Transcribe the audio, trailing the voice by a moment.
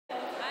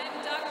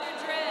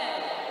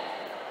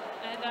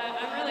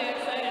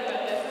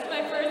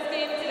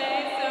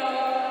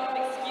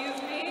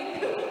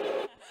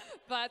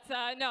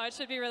No, it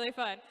should be really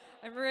fun.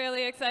 I'm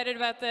really excited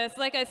about this.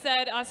 Like I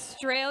said,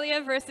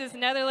 Australia versus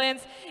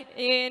Netherlands.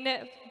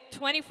 In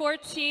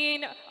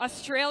 2014,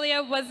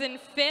 Australia was in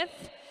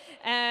 5th,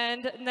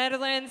 and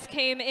Netherlands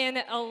came in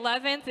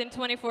 11th in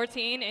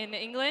 2014 in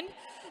England.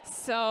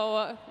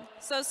 So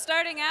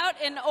starting out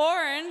in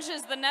orange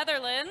is the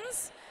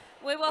Netherlands.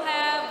 We will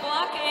have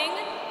blocking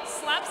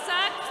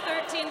Slapsack,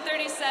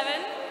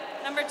 1337.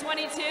 Number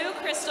 22,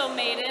 Crystal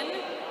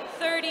Maiden.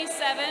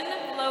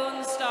 37,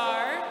 Lone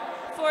Star.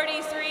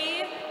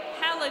 43,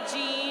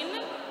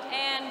 Halogene.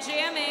 And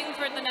jamming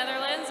for the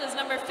Netherlands is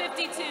number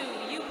 52,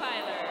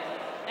 U-Piler.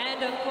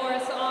 And of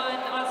course, on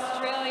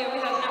Australia, we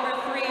have number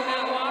 3,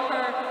 Matt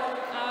Walker.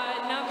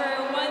 Number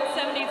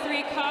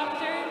 173,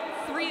 Copter.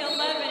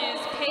 311 is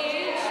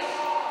Paige.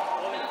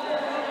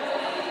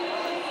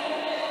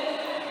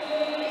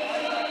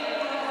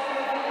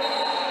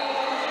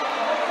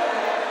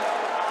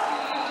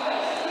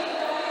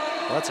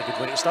 Well, that's a good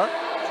way to start.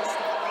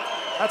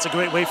 That's a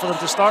great way for them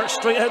to start,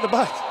 straight out the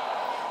back.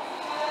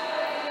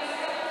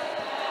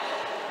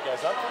 You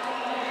guys up?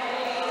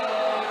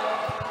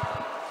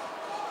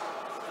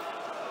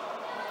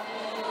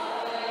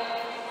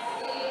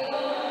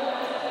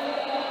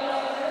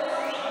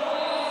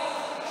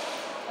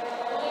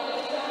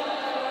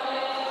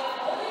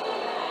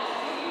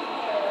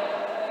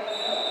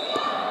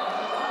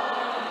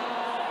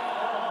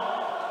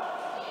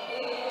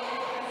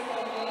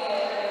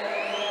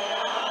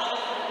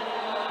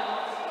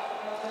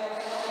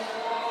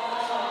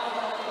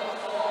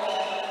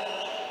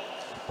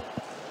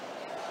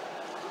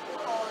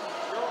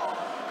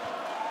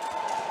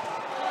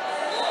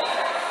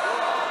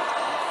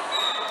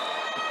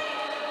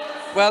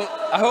 Well,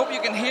 I hope you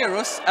can hear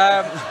us.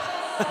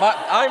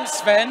 I'm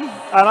Sven. And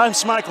I'm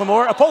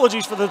Smacklemore.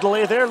 Apologies for the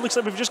delay there. Looks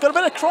like we've just got a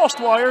bit of crossed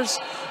wires.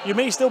 You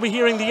may still be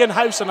hearing the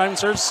in-house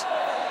announcers.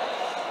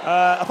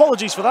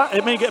 Apologies for that.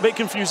 It may get a bit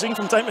confusing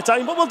from time to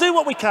time, but we'll do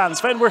what we can.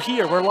 Sven, we're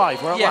here. We're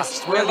live. We're at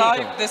last. We're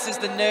live. This is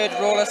the Nerd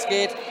Roller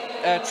Skate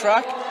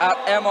track at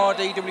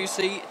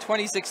MRDWC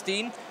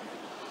 2016.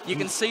 You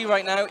can see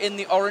right now in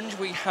the orange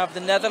we have the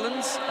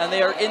Netherlands, and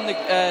they are in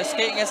the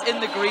skating us in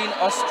the green,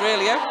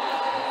 Australia.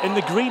 In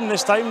the green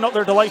this time, not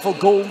their delightful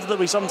gold that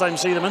we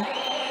sometimes see them in.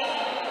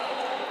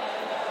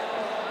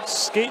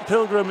 Skate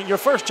Pilgrim, your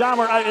first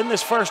jammer out in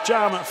this first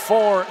jam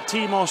for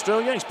Team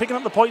Australia. He's picking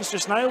up the points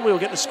just now. We'll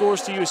get the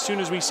scores to you as soon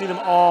as we see them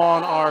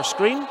on our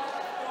screen.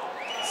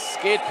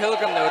 Skate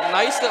Pilgrim though,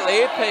 nice little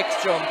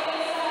apex jump.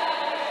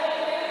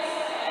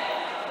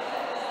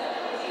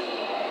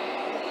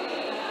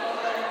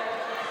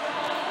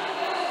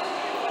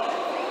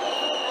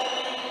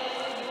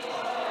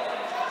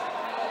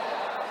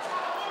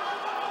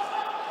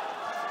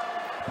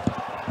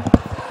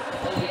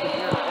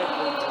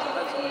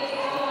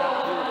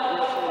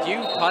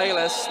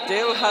 Piler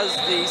still has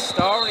the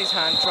star in his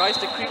hand, tries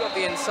to creep up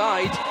the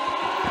inside.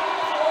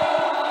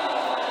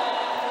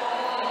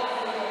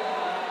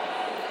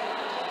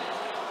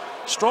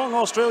 Strong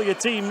Australia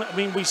team. I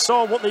mean, we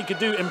saw what they could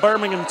do in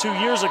Birmingham 2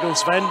 years ago,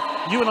 Sven.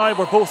 You and I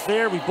were both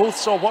there. We both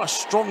saw what a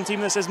strong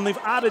team this is, and they've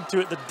added to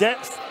it the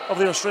depth of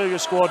the Australia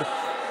squad.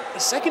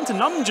 Second to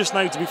none just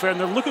now, to be fair, and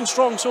they're looking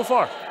strong so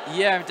far.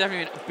 Yeah,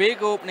 definitely a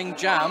big opening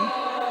jam.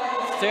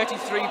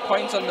 33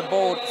 points on the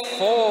board,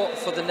 4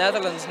 for the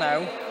Netherlands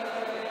now.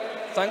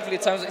 Thankfully,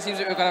 it seems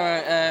like we're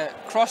going to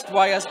crossed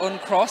wires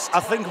uncrossed. I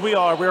think we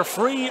are. We're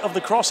free of the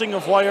crossing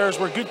of wires.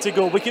 We're good to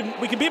go. We can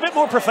be a bit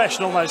more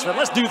professional now, Sven.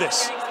 Let's do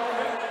this.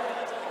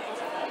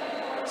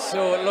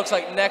 So it looks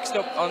like next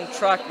up on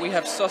track we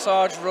have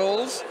Sausage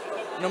Rolls,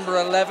 number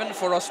 11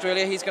 for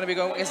Australia. He's going to be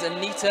going against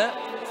Anita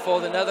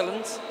for the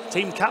Netherlands.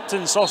 Team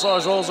captain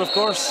Sausage Rolls, of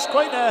course.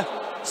 Quite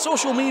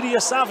social media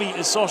savvy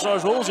is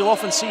Sausage Rolls. You'll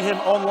often see him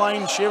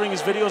online sharing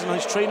his videos and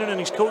his training and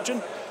his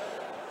coaching.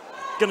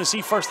 Going to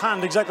see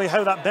firsthand exactly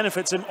how that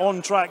benefits him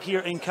on track here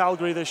in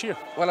Calgary this year.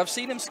 Well, I've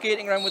seen him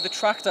skating around with the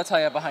tractor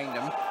tyre behind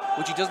him,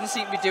 which he doesn't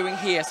seem to be doing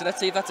here, so let's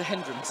see if that's a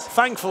hindrance.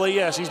 Thankfully,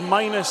 yes, he's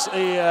minus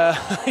that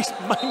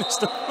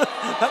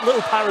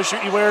little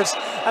parachute he wears,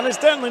 and it's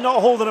definitely not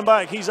holding him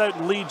back. He's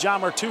out lead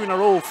jammer 2 in a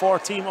row for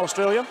Team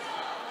Australia.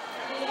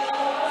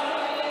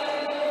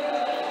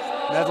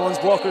 Netherlands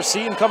blockers see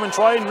him come and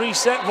try and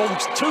reset.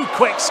 Rolls too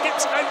quick,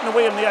 skips out and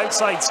away on the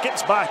outside,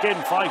 skips back in.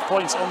 5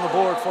 points on the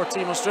board for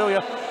Team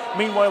Australia.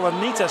 Meanwhile,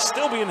 Anita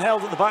still being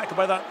held at the back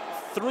by that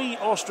 3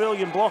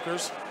 Australian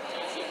blockers.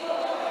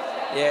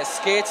 Yeah,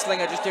 Skate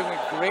Slinger just doing a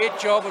great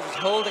job of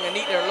holding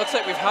Anita. It looks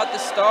like we've had the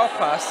star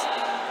pass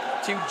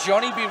to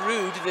Johnny B.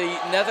 Rude, the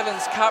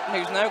Netherlands captain,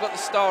 who's now got the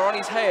star on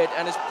his head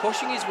and is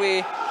pushing his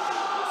way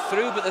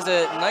through, but there's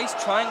a nice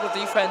triangle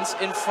defense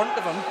in front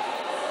of him.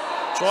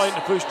 Trying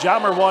to push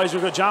jammer-wise.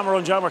 We've got jammer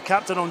on jammer,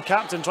 captain on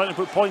captain, trying to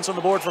put points on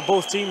the board for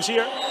both teams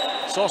here.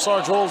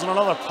 Sausage Rolls and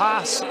another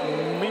pass.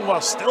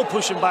 Meanwhile, still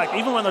pushing back,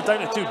 even when they're down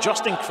to 2.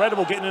 Just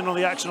incredible getting in on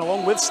the action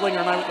along with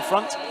Slinger now at the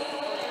front.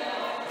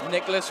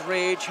 Nicholas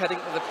Rage heading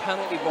to the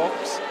penalty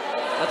box.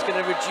 That's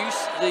going to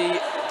reduce the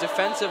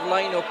defensive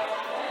lineup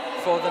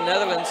for the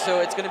Netherlands, so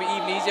it's going to be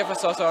even easier for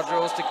Sausage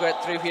Rolls to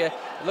get through here.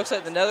 It looks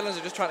like the Netherlands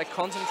are just trying to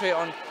concentrate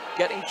on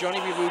getting Johnny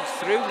B. Rude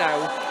through now.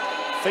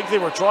 I think they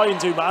were trying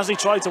to, but as they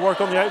tried to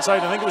work on the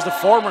outside, I think it was the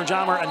former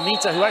jammer,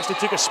 Anita, who actually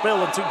took a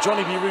spill and took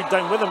Johnny B. Rude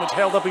down with him, which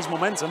held up his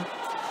momentum.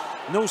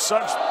 No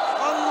such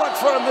unluck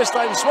for him this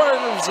time.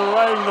 Swerves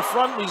around the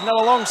front. He's now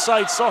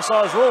alongside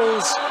Sausage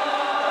Rolls.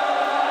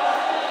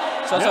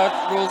 Sausage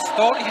Rolls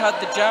thought he had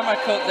the jammer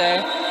cut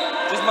there.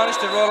 Just managed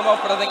to roll him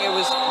off, but I think it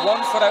was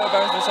 1 foot out of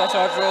bounds for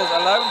Sausage Rolls,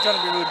 allowing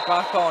Johnny B. Rude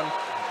back on.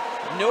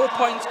 No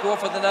points go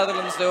for the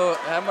Netherlands though,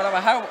 no matter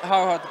how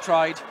hard they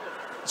tried.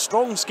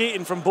 Strong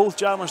skating from both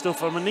jammers though,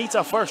 from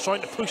Anita first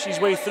trying to push his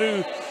way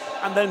through,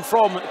 and then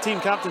from team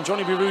captain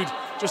Johnny B. Rude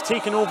just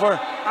taking over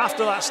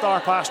after that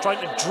star pass,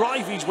 trying to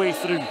drive his way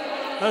through.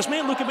 Now this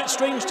may look a bit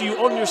strange to you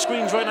on your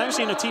screens right now,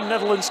 seeing a Team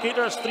Netherlands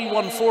skater as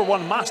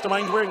 3141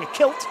 Mastermind wearing a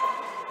kilt.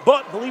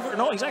 But believe it or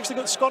not, he's actually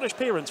got Scottish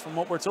parents from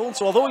what we're told.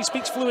 So although he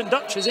speaks fluent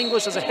Dutch, his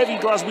English has a heavy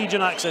Glaswegian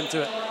accent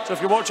to it. So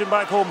if you're watching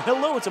back home,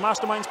 hello to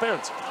Mastermind's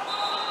parents.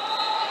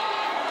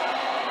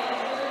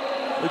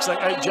 Looks like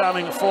out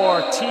jamming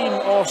for Team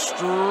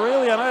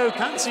Australia now.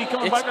 Can't see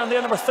coming back around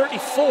there, number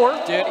 34.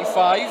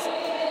 35,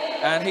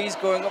 and he's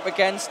going up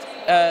against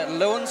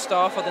Lone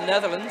Star for the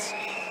Netherlands.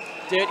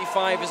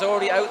 35 is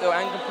already out though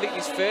and completing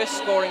his first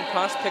scoring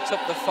pass, picks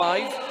up the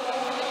 5.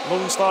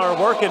 Lone Star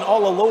working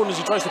all alone as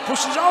he tries to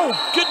push his, oh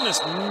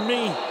goodness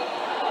me.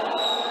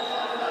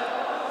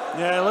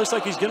 Yeah, it looks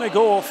like he's going to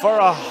go for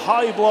a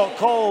high block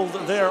called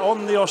there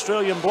on the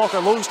Australian blocker.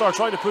 Lone Star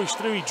tried to push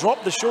through, he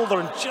dropped the shoulder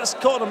and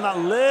just caught him that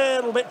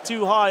little bit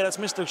too high. That's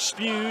Mr.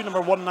 Spew, number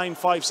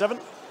 1957.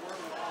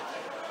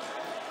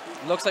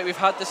 Looks like we've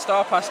had the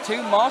star pass to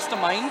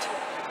Mastermind,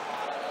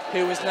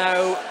 who is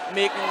now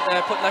making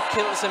putting that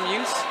kilt to some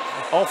use.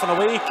 Off and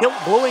away, kilt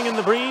blowing in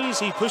the breeze.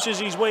 He pushes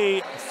his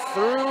way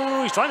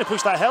through. He's trying to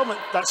push that helmet,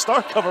 that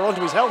star cover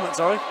onto his helmet,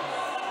 sorry.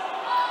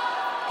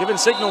 Giving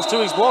signals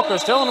to his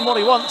blockers, telling him what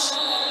he wants.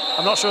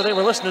 I'm not sure they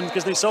were listening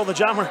because they saw the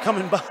jammer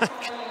coming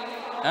back.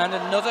 And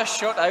another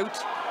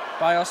shutout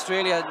by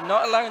Australia,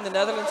 not allowing the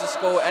Netherlands to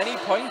score any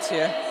points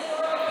here.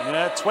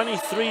 Yeah,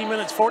 23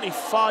 minutes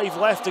 45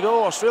 left to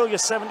go. Australia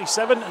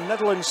 77 and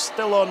Netherlands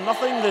still on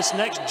nothing. This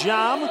next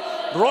jam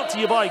brought to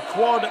you by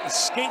Quad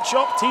Skate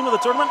Shop, team of the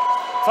tournament.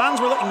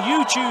 Fans, we're letting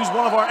you choose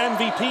one of our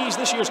MVPs.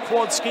 This year's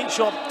Quad Skate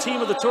Shop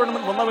team of the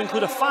tournament will now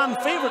include a fan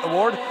favourite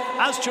award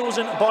as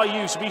chosen by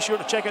you. So be sure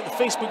to check out the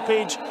Facebook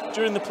page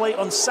during the play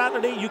on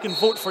Saturday. You can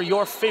vote for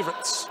your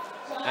favourites.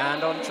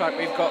 And on track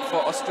we've got for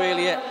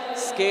Australia,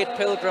 Skate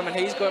Pilgrim, and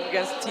he's going up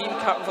against team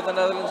captain for the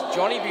Netherlands,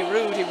 Johnny B.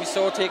 Rude, who we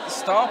saw take the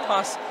star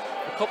pass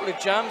a couple of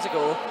jams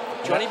ago.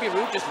 Johnny B.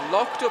 Rude just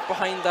locked up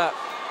behind that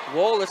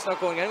wall that's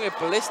not going anywhere.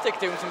 Ballistic,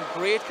 doing some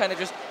great kind of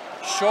just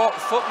short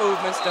foot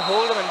movements to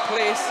hold him in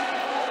place.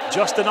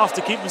 Just enough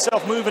to keep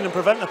himself moving and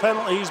prevent the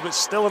penalties, but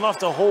still enough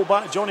to hold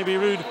back Johnny B.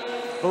 Rude.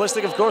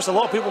 Ballistic, of course, a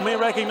lot of people may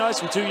recognise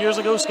from 2 years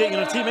ago, skating in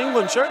a Team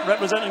England shirt,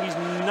 representing his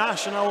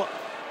national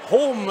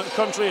home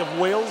country of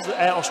Wales,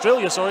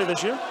 Australia, sorry,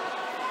 this year.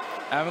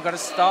 And we've got a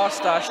star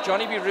stash.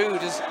 Johnny B.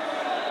 Rude has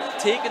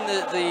taken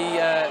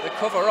the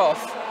cover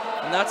off,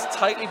 and that's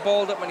tightly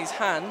balled up in his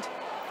hand.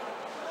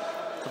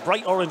 The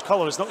bright orange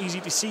colour is not easy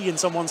to see in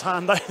someone's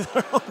hand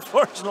either,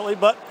 unfortunately,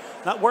 but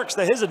that works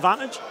to his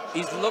advantage.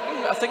 He's looking,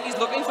 I think he's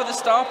looking for the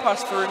star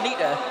pass for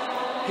Anita,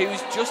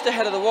 who's just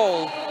ahead of the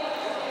wall.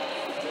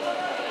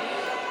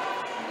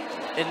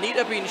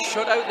 Anita being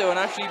shut out though and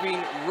actually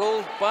being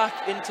rolled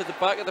back into the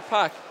back of the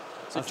pack.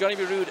 So Johnny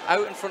B. Rude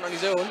out in front on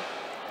his own.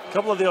 A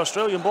couple of the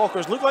Australian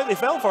blockers looked like they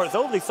fell for it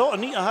though. They thought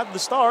Anita had the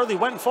star, they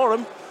went for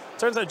him.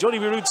 Turns out Johnny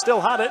B. Rude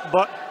still had it,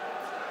 but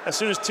as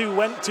soon as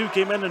two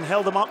came in and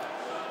held him up.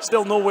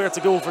 Still nowhere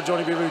to go for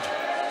Johnny B. Rude.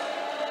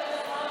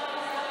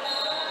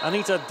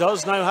 Anita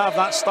does now have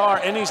that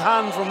star in his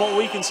hand from what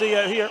we can see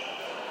out here.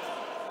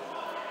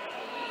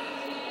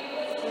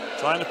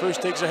 Trying to push,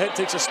 takes a hit,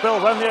 takes a spill,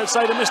 round the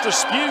outside of Mr.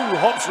 Spew,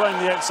 hops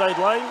round the outside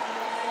line.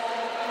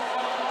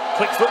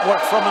 Quick footwork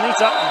from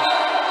Anita.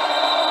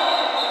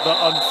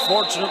 But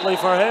unfortunately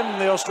for him,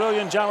 the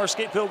Australian jammer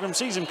Skate Pilgrim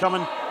sees him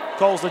coming,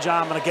 calls the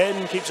jam, and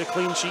again keeps a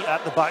clean sheet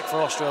at the back for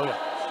Australia.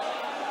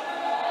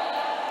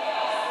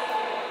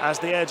 As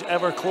they edge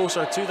ever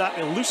closer to that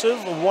elusive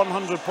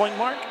 100-point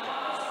mark.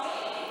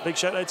 Big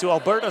shout out to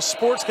Alberta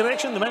Sports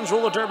Connection. The Men's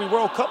Roller Derby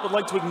World Cup would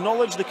like to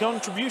acknowledge the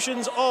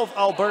contributions of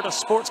Alberta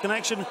Sports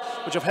Connection,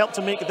 which have helped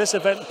to make this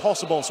event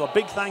possible. So a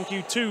big thank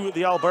you to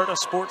the Alberta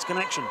Sports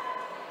Connection.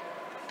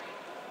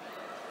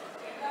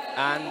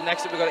 And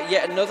next up we've got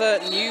yet another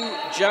new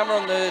jammer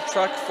on the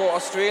track for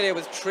Australia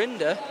with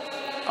Trinder.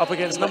 Up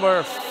against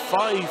number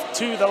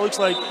 5'2", that looks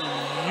like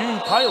Hugh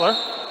Pyler.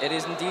 It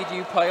is indeed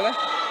Hugh Pyler.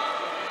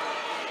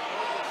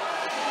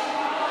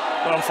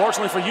 But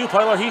unfortunately for Hugh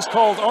Pyler, he's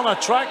called on a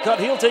track cut.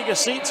 He'll take a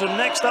seat. So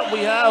next up we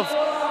have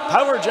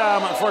Power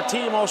Jam for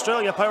Team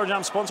Australia. Power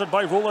Jam sponsored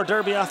by Roller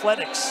Derby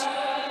Athletics.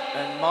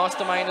 And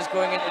Mastermind is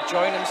going in to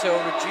join him, so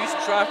reduced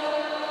track.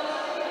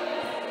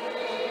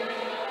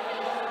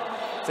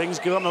 Things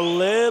gotten a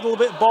little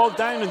bit bogged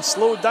down and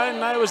slowed down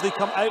now as they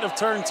come out of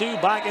turn 2,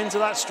 back into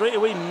that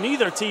straightaway.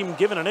 Neither team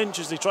giving an inch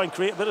as they try and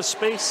create a bit of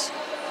space.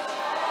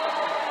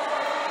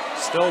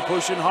 Still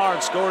pushing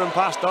hard, scoring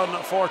pass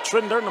done for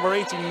Trinder, number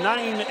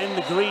 89 in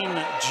the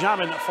green,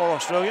 jamming for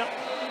Australia.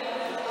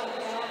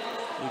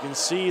 You can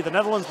see the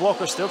Netherlands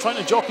blocker still trying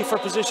to jockey for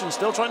position,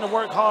 still trying to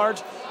work hard.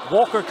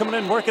 Walker coming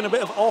in, working a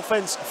bit of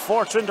offense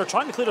for Trinder,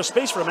 trying to clear a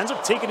space for him, ends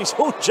up taking his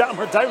own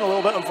jammer down a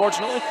little bit,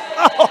 unfortunately.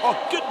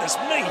 Oh, goodness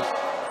me!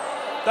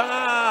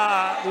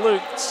 That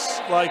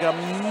looked like a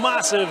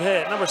massive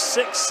hit. Number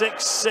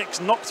 666,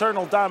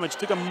 Nocturnal Damage,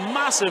 took a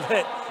massive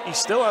hit. He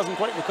still hasn't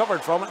quite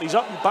recovered from it. He's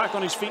up and back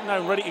on his feet now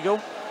and ready to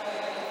go.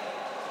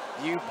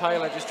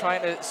 Upyler just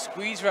trying to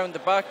squeeze around the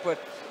back, but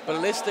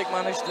Ballistic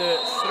managed to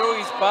throw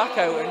his back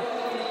out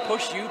and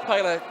push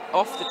Upyler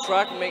off the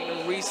track, making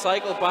him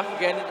recycle back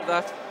again into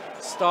that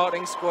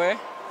starting square.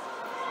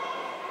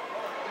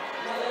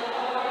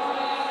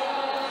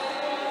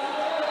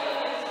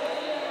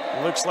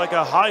 Looks like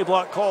a high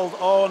block called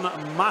on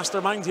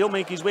Mastermind. He'll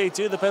make his way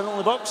to the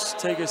penalty box,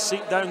 take his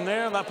seat down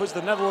there. That puts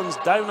the Netherlands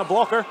down a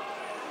blocker.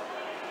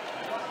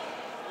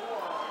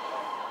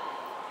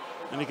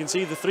 And you can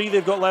see the 3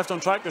 they've got left on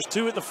track. There's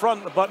 2 at the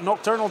front, but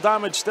Nocturnal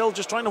Damage still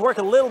just trying to work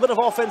a little bit of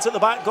offense at the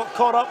back, got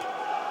caught up.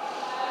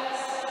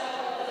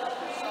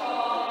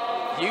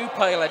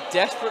 Upyler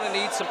desperately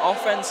needs some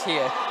offense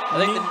here.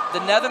 I think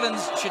the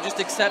Netherlands should just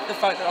accept the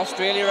fact that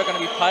Australia are going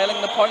to be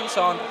piling the points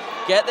on,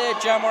 get their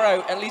jammer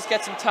out, at least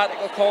get some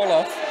tactical call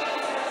off,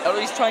 at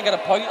least try and get a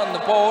point on the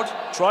board.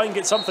 Try and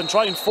get something,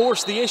 try and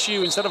force the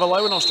issue instead of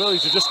allowing Australia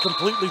to just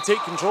completely take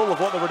control of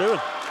what they were doing.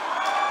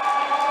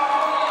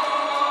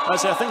 I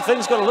think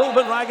things got a little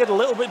bit ragged, a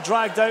little bit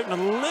dragged out, and a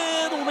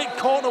little bit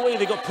caught away.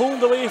 They got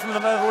pulled away from the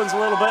Netherlands a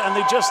little bit, and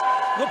they just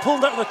got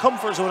pulled out of the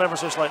comfort zone ever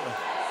so slightly.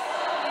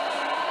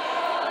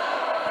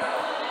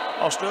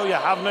 Australia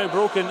have now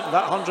broken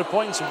that 100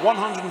 points,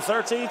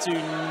 130 to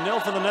 0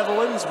 for the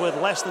Netherlands with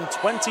less than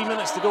 20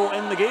 minutes to go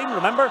in the game.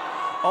 Remember,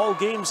 all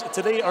games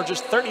today are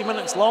just 30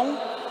 minutes long.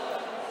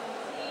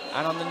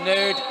 And on the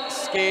nerd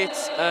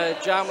skates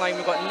jam line,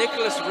 we've got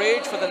Nicholas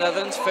Rage for the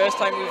Netherlands. First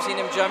time we've seen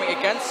him jamming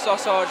against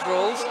Sausage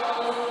Rolls.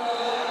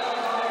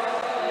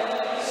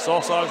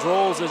 Sausage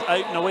Rolls is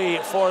out and away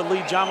for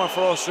lead jammer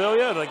for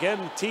Australia. And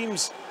again,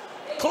 teams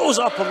close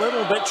up a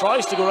little bit,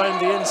 tries to go around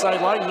the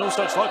inside line, no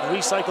such luck,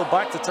 recycle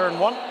back to turn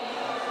 1.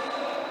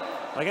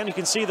 Again, you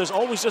can see there's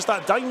always just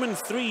that diamond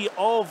 3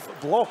 of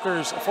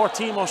blockers for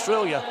Team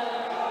Australia.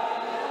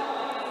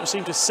 They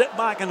seem to sit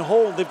back and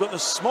hold. They've got the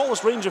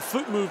smallest range of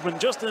foot movement,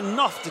 just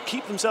enough to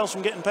keep themselves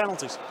from getting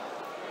penalties.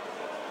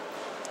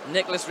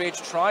 Nicholas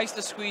Rage tries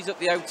to squeeze up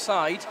the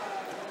outside,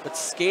 but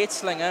Skate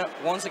Slinger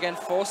once again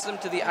forces him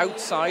to the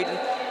outside and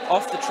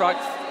off the track,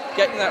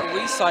 getting that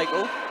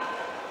recycle.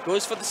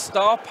 Goes for the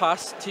star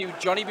pass to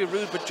Johnny B.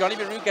 Rude, but Johnny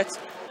B. Rude gets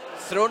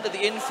thrown to the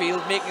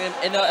infield, making him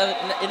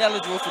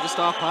ineligible for the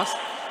star pass.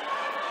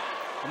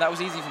 And that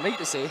was easy for me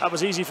to say. That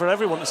was easy for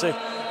everyone to say.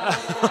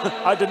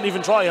 I didn't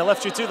even try, I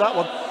left you to that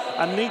one.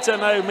 And Nita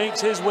now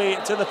makes his way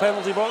to the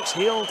penalty box.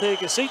 He'll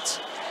take a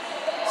seat.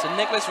 So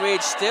Nicholas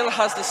Rage still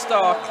has the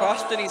star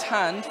clasped in his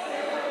hand.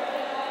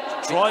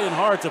 Trying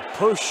hard to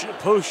push,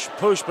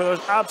 but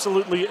there's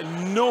absolutely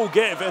no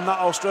give in that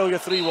Australia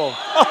 3 wall.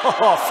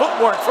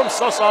 Footwork from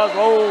Sausage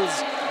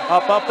Rolls.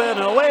 Up and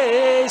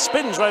away.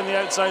 Spins round the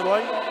outside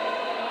line.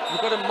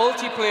 We've got a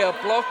multiplayer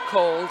block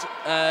called,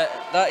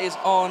 that is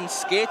on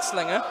Skate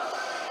Slinger.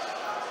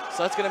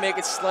 So that's going to make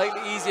it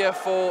slightly easier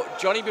for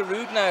Johnny B.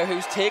 Rude now,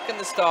 who's taken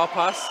the star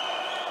pass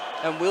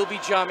and will be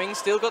jamming.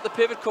 Still got the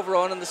pivot cover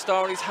on and the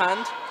star in his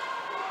hand.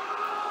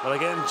 But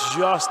again,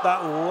 just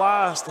that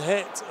last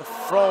hit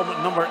from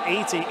number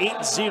 80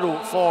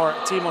 for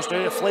Team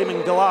Australia,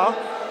 Flaming Gala,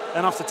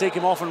 enough to take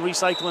him off and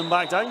recycle him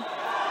back down.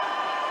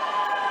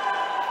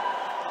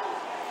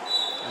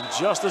 And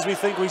just as we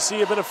think we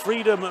see a bit of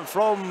freedom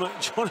from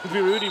Johnny B.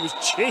 Rude, he was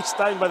chased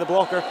down by the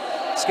blocker.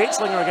 Skate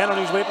Slinger again on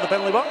his way to the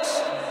penalty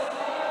box.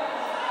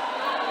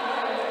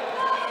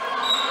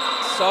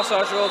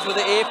 Sausage Rolls with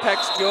the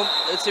apex jump.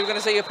 Let's see, we're going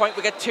to see a point.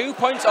 We get 2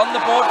 points on the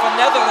board for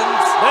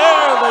Netherlands.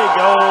 There they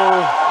go.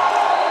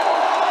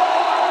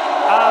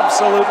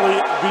 Absolutely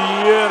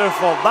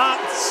beautiful.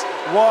 That's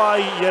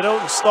why you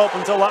don't stop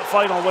until that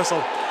final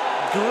whistle.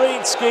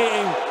 Great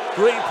skating,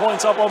 great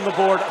points up on the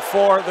board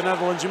for the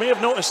Netherlands. You may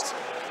have noticed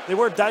they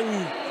were down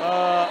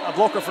a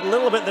blocker for a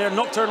little bit there.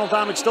 Nocturnal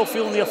Damage still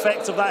feeling the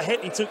effects of that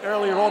hit he took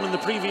earlier on in the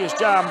previous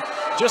jam.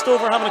 Just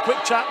over having a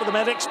quick chat with the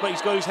medics, but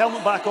he's got his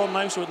helmet back on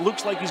now, so it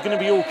looks like he's going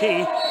to be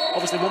okay.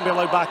 Obviously won't be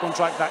allowed back on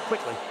track that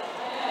quickly.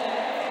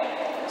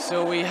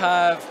 So we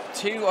have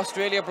 2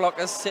 Australia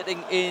blockers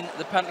sitting in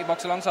the penalty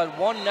box alongside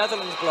 1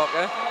 Netherlands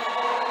blocker.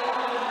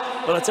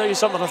 But I tell you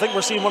something, I think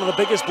we're seeing one of the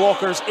biggest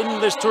blockers in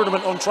this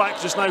tournament on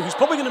track just now, who's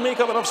probably going to make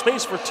up enough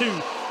space for 2.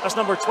 That's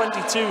number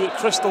 22,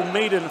 Crystal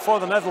Maiden for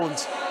the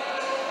Netherlands.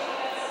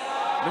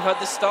 We've had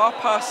the star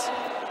pass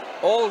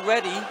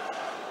already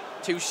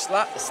to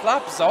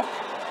Slapzok.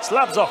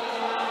 Slapzok.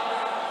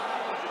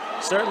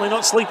 Certainly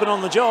not sleeping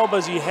on the job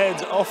as he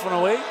heads off and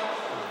away.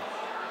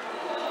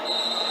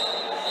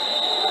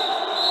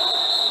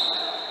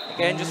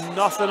 Again, just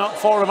nothing up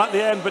for him at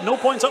the end, but no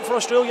points up for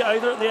Australia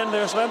either at the end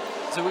there, Sven.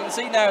 So we can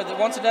see now that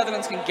once the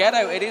Netherlands can get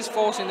out, it is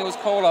forcing those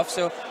call-offs.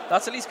 So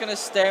that's at least going to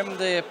stem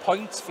the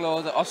points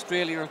flow that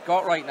Australia have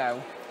got right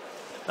now.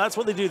 That's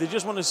what they do. They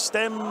just want to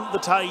stem the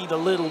tide a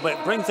little bit,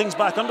 bring things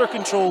back under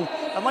control,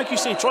 and like you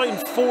say, try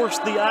and force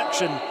the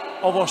action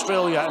of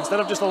Australia instead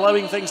of just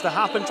allowing things to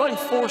happen. Try and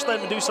force them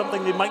to do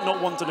something they might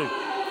not want to do.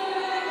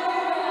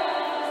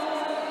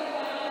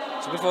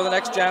 So before the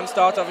next jam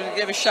starts, I'm going to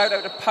give a shout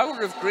out to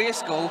Power of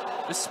Grayskull,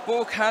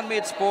 bespoke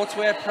handmade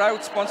sportswear,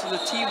 proud sponsor of the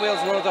Team Wales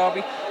Royal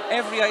Derby.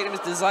 Every item is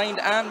designed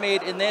and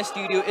made in their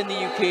studio in the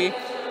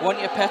UK. Want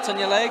your pets on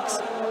your legs?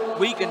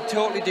 We can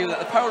totally do that.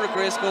 The Power of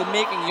Grayskull,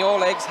 making your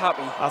legs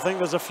happy. I think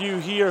there's a few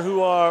here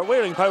who are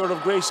wearing Power of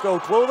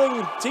Grayskull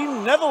clothing.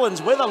 Team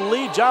Netherlands with a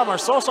lead jammer.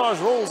 Sausage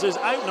Rolls is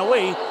out and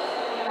away.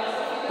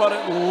 But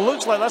it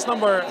looks like that's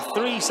number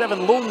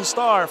 37, Lone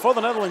Star for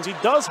the Netherlands. He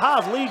does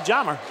have lead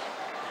jammer.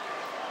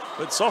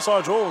 But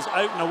Sausage Rolls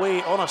out and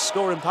away on a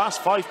scoring pass.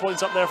 5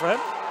 points up there for him.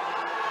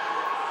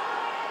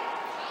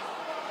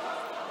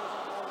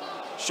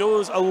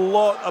 Shows a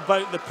lot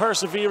about the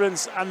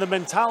perseverance and the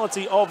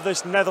mentality of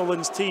this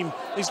Netherlands team.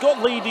 He's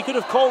got lead, he could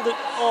have called it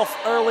off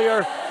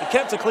earlier. He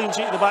kept a clean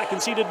sheet at the back,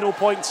 conceded no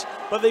points,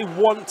 but they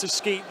want to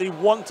skate, they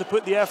want to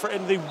put the effort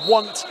in, they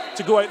want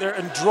to go out there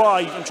and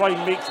drive and try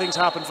and make things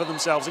happen for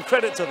themselves, and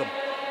credit to them.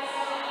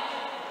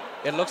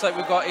 It looks like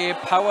we've got a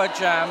power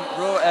jam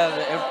brought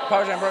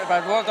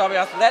by Royal Derby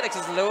Athletics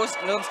as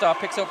Lone Star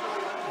picks up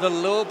the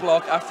low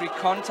block after he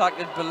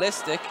contacted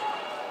Ballistic.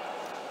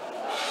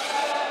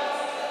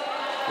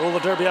 Roller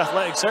Derby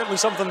Athletics, certainly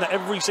something that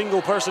every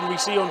single person we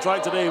see on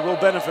track today will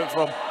benefit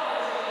from.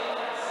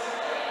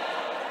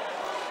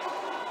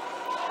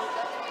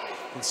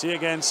 You can see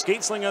again,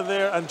 Skateslinger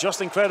there and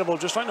Just Incredible,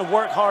 just trying to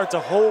work hard to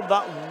hold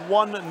that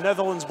one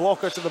Netherlands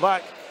blocker to the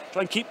back.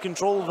 Try and keep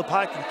control of the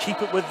pack and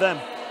keep it with them.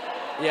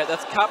 Yeah,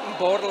 that's Captain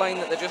Borderline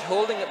that they're just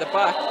holding at the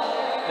back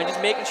and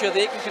just making sure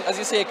they can, as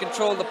you say,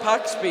 control the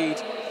pack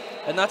speed.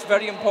 And that's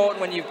very important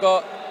when you've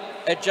got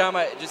a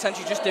jammer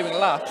essentially just doing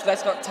laps.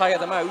 Let's not tire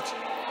them out.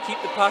 Keep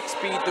the pack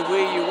speed the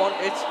way you want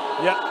it.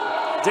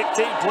 Yeah,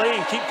 dictate play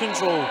and keep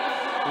control.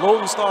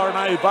 Lone Star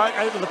now back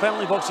out of the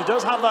penalty box. He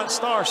does have that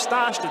star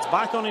stashed. It's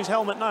back on his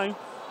helmet now.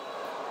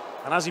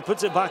 And as he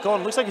puts it back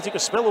on, looks like he took a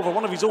spill over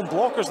one of his own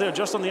blockers there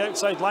just on the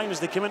outside line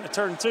as they came into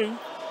turn 2.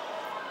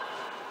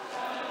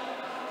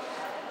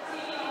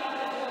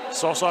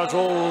 Sausage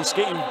Roll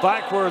skating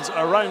backwards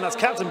around. That's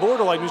Captain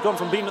Borderline, who's gone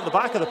from being at the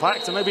back of the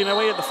pack to now being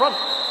away at the front.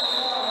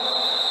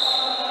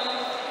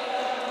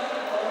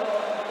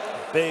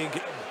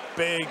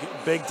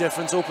 Big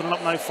difference opening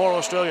up now for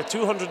Australia.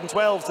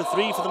 212 to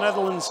 3 for the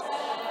Netherlands.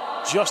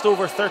 Just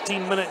over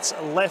 13 minutes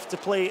left to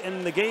play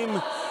in the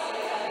game.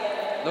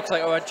 Looks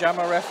like our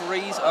jammer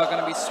referees are going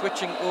to be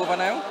switching over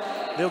now.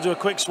 They'll do a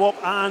quick swap,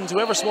 and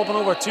whoever's swapping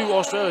over to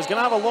Australia is going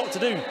to have a lot to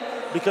do,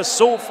 because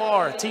so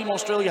far Team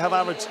Australia have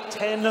averaged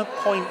 10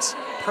 points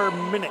per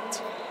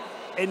minute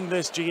in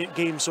this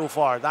game so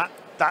far.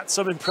 That's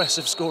some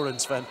impressive scoring,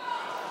 Sven.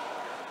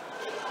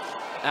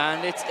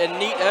 And it's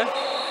Anita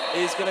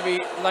is going to be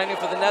lining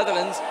for the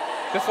Netherlands.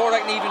 Before I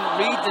can even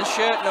read the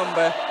shirt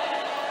number,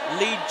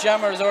 lead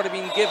jammer has already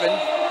been given.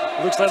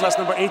 Looks like that's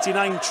number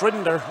 89,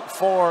 Trinder,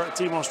 for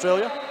Team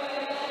Australia.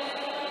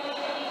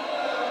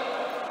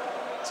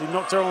 See,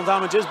 Nocturnal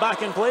Damage is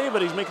back in play,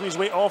 but he's making his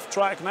way off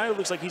track now.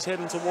 Looks like he's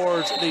heading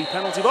towards the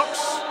penalty box.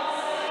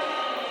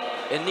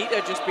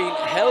 Anita just being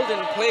held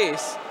in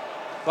place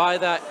by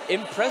that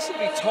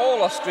impressively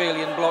tall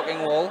Australian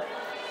blocking wall.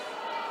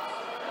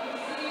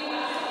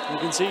 You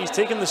can see he's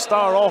taken the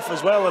star off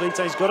as well,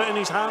 Anita. He's got it in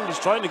his hand, he's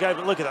trying to get it,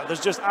 but look at that. There's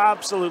just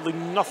absolutely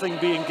nothing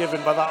being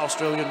given by that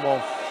Australian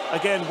wall.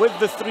 Again, with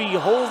the 3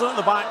 holding at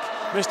the back,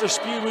 Mr.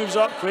 Spew moves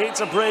up,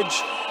 creates a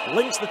bridge,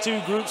 links the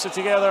 2 groups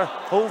together,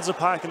 holds the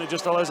pack, and it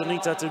just allows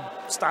Anita to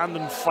stand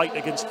and fight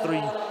against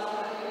 3.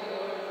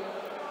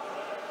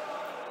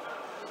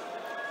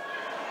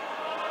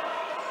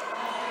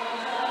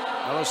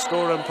 Another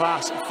score and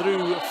pass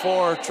through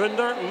for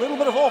Trinder. A little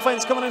bit of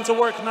offense coming into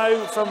work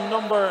now from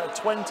number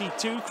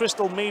 22,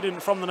 Crystal Maiden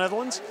from the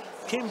Netherlands.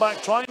 Came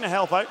back trying to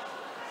help out.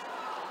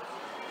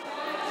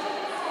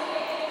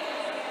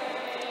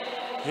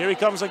 Here he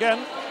comes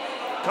again.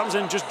 Comes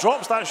in, just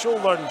drops that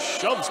shoulder and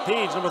shoves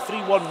Page, number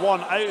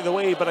 311, out of the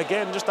way. But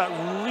again, just that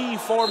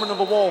reforming of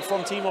a wall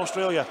from Team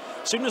Australia.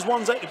 As soon as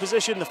one's out of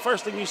position, the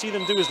first thing you see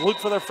them do is look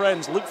for their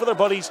friends, look for their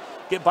buddies,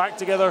 get back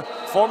together,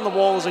 form the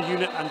wall as a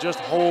unit, and just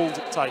hold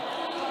tight.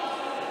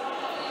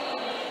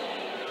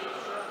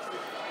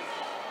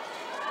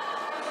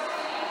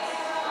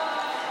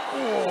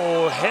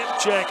 Oh, hip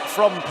check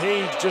from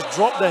Page. Just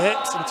dropped the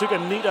hips and took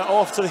Anita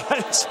off to the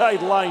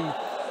outside line.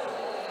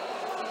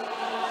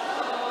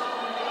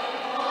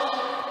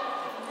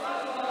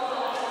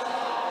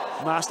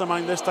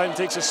 Mastermind this time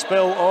takes a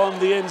spill on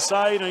the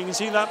inside, and you can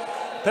see that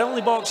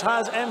penalty box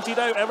has emptied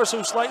out ever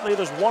so slightly.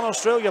 There's one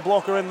Australia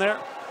blocker in there.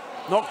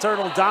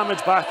 Nocturnal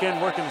Damage back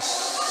in, working a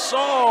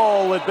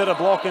solid bit of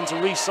blocking to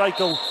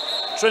recycle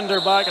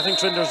Trinder back. I think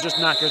Trinder's just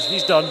knackered.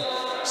 He's done.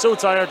 so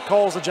tired,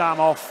 calls the jam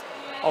off.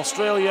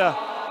 Australia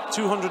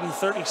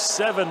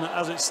 237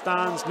 as it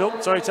stands.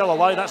 Nope, sorry, tell a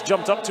lie. That's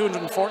jumped up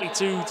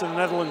 242 to the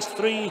Netherlands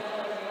 3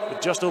 with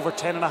just over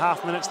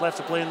 10.5 minutes left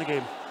to play in the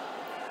game.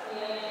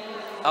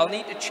 I'll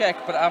need to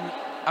check, but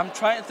I'm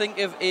trying to think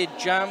of a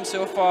jam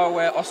so far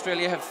where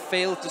Australia have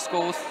failed to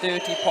score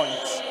 30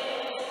 points.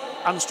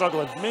 I'm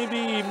struggling.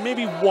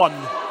 Maybe one.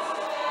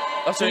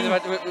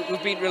 Australia,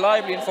 we've been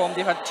reliably informed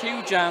they've had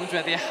 2 jams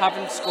where they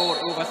haven't scored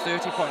over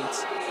 30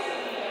 points.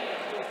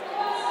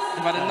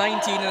 They've had a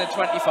 19 and a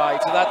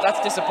 25, so that's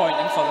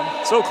disappointing for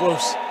them. So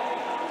close.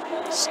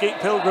 Skate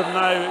Pilgrim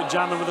now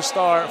jamming with a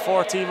star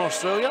for Team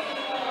Australia.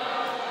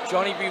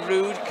 Johnny B.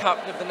 Rude,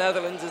 captain of the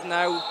Netherlands, is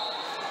now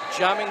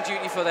jamming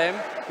duty for them.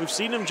 We've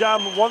seen him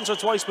jam once or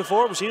twice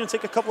before. We've seen him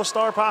take a couple of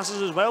star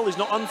passes as well. He's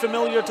not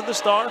unfamiliar to the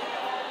star.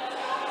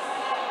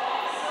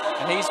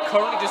 And he's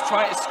currently just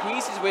trying to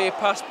squeeze his way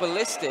past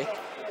Ballistic,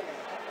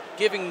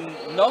 giving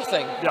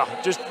nothing. Yeah,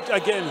 just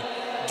again,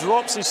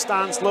 drops his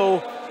stance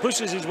low,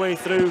 pushes his way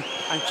through,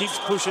 and keeps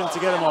pushing to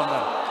get him on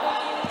there.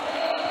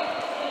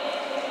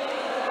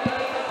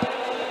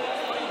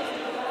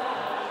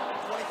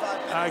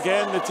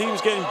 Again, the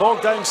team's getting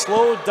bogged down,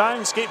 slowed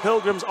down. Skate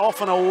Pilgrim's off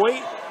and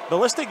away.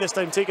 Ballistic this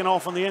time taking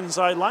off on the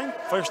inside line.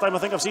 First time I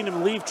think I've seen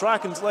him leave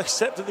track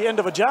except at the end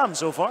of a jam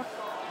so far.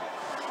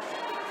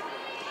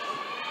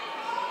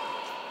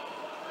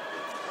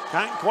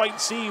 Can't quite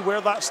see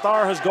where that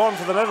star has gone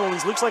for the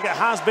Netherlands. Looks like it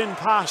has been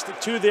passed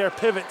to their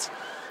pivot.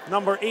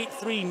 Number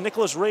 8-3,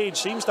 Nicholas Rage,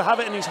 seems to have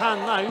it in his hand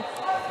now.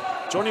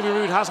 Johnny B.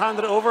 Rude has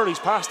handed it over, he's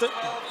passed it.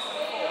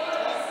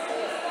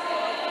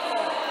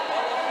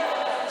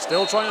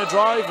 Still trying to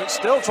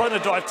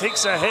drive,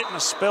 takes a hit and a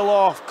spill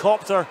off.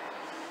 Copter.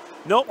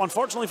 No,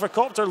 unfortunately for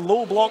Copter,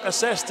 low block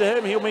assessed to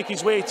him. He'll make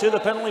his way to the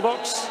penalty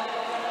box.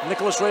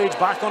 Nicholas Rage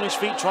back on his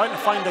feet, trying to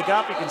find the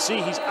gap. You can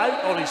see he's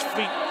out on his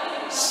feet.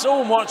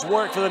 So much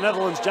work for the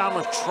Netherlands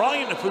jammers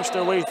trying to push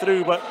their way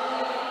through, but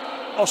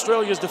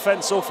Australia's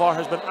defence so far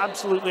has been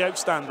absolutely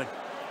outstanding.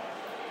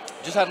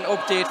 Just had an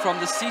update from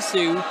the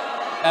Sisu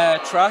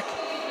track.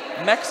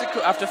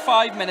 Mexico, after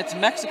 5 minutes,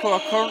 Mexico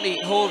are currently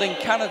holding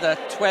Canada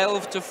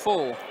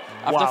 12-4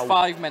 after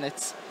 5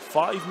 minutes.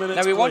 5 minutes.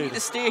 Now we want you to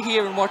stay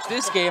here and watch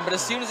this game, but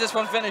as soon as this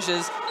one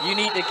finishes, you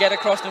need to get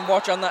across and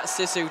watch on that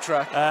Sisu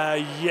track.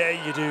 Yeah,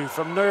 you do.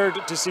 From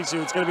Nerd to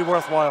Sisu, it's going to be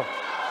worthwhile.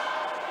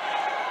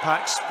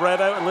 Packs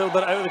spread out a little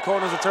bit out of the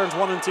corners of turns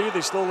 1 and 2.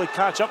 They slowly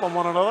catch up on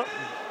one another.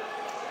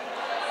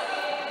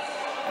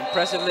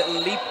 Impressive little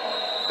leap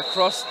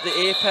across the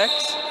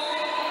apex.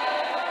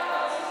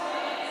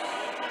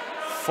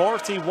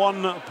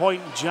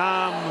 41-point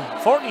jam.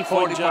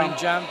 40-point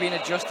jam being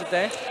adjusted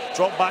there.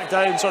 Drop back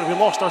down. Sorry, we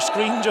lost our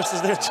screen just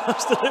as they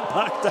adjusted it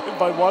back down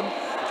by 1.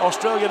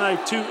 Australia now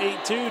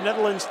 2-8-2.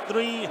 Netherlands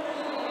 3.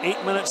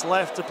 8 minutes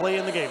left to play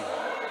in the game.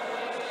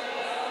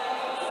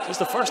 This is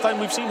the first time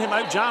we've seen him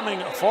out jamming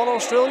for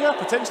Australia.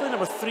 Potentially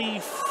number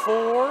 3-4,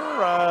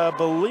 I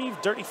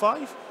believe, Dirty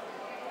 5.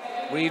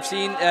 We've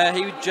seen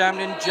he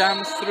jammed in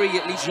jam 3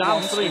 at least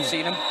once. We've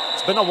seen him.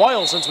 It's been a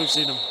while since we've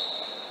seen him.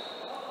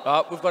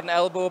 We've got an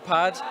elbow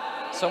pad.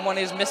 Someone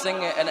is missing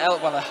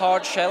a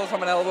hard shell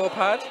from an elbow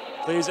pad.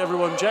 Please,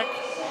 everyone check.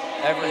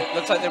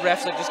 Looks like the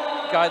refs are just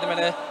guide them in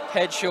a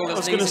head,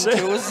 shoulders, knees and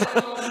toes.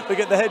 We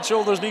get the head,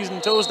 shoulders, knees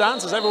and toes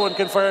dance as everyone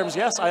confirms,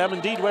 yes, I am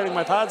indeed wearing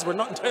my pads. We're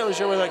not entirely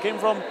sure where that came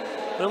from,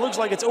 but it looks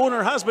like its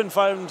owner has been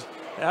found.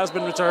 It has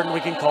been returned. We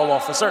can call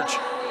off the search.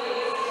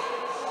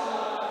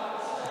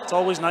 It's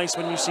always nice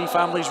when you see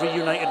families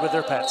reunited with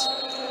their pets.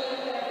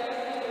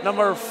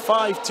 Number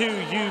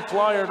 5-2,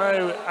 Upiler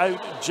now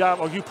out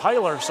jam, or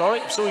Upiler, sorry,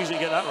 so easy to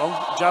get that wrong.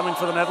 Jamming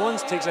for the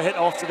Netherlands, takes a hit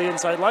off to the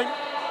inside line.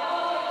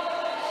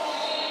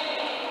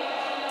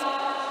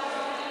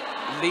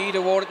 Lead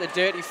awarded to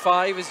Dirty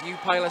 5 as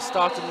Upiler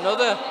starts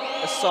another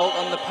assault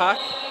on the pack.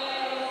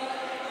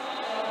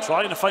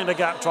 Trying to find a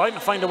gap, trying to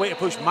find a way to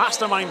push.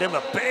 Mastermind him,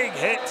 a big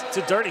hit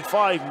to Dirty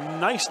 5.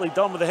 Nicely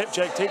done with the hip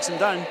check, takes him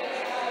down.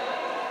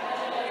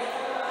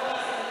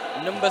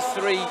 Number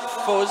 3,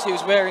 Fuzz,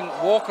 who's wearing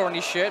Walker on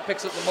his shirt,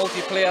 picks up the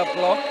multiplayer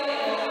block.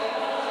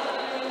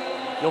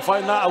 You'll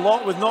find that a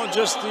lot with not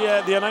just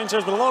the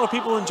announcers, but a lot of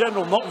people in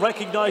general not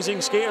recognising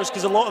skaters,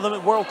 because a lot of them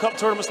at World Cup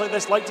tournaments like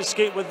this like to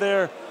skate with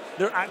their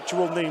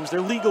actual names,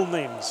 their legal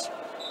names.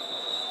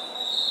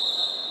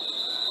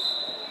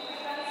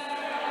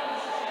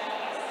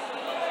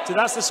 So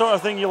that's the sort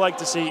of thing you like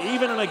to see,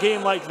 even in a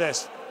game like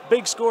this.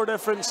 Big score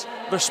difference,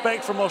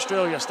 respect from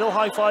Australia. Still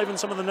high-fiving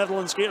some of the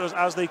Netherlands skaters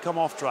as they come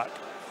off track.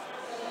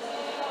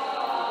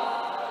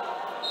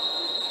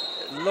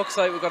 Looks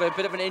like we've got a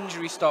bit of an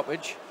injury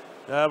stoppage.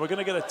 We're going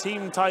to get a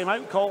team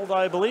timeout called,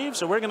 I believe,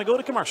 so we're going to go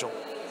to commercial.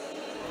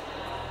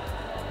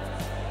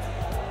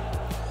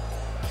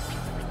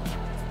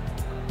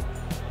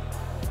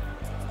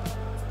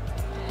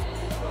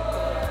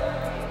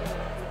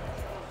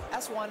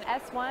 S1,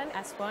 S1,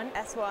 S1,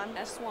 S1,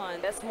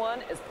 S1.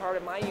 S1 is part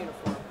of my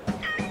uniform.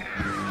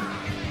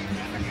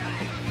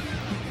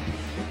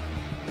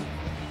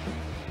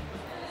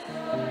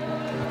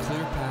 A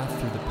clear path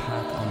through the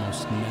pack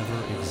almost never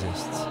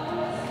exists.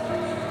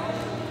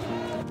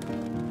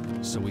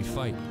 So we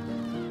fight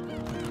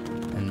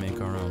and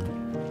make our own.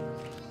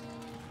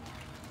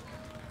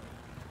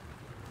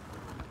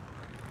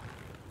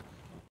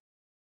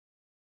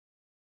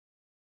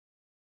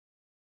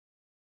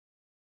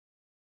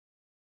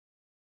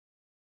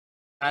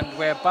 And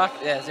we're back.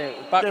 Yeah, so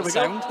back with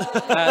sound.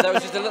 That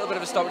was just a little bit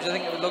of a stoppage. I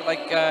think it would look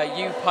like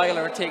Hugh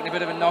Pyler had taken a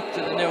bit of a knock to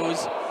the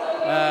nose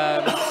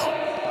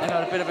and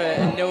had a bit of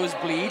a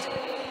nosebleed.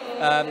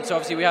 So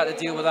obviously we had to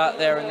deal with that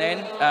there and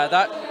then.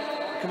 That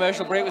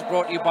commercial break was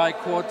brought to you by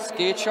Quad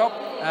Skate Shop.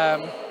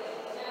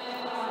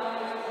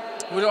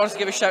 We'd also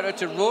give a shout out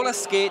to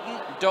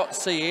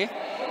rollerskating.ca.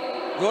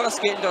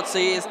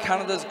 Rollerskating.ca is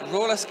Canada's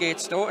roller skate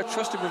store, a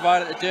trusted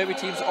provider to derby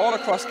teams all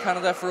across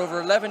Canada for over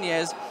 11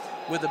 years.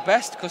 With the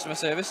best customer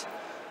service,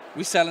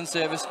 we sell and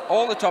service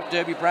all the top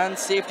derby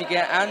brands, safety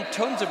gear and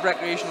tons of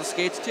recreational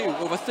skates too.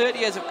 Over 30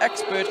 years of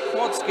expert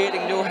quad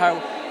skating know-how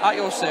at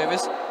your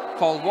service.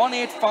 Call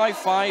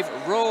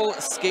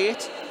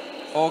 1-855-ROLL-SKATE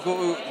or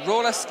go to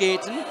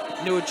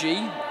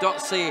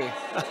rollerskating.ca.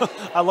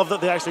 I love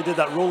that they actually did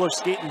that, roller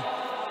skating.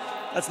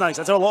 That's nice.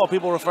 That's how a lot of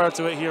people refer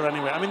to it here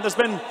anyway. I mean, there's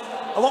been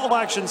a lot of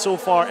action so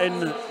far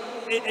in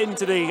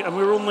today, and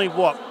we're only,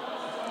 what,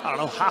 I don't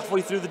know,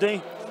 halfway through the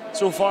day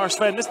so far,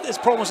 Sven. This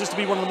promises to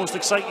be one of the most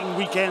exciting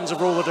weekends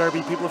of roller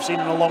derby people have seen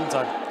in a long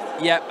time.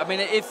 Yeah, I mean,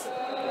 if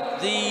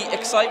the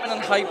excitement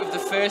and hype of the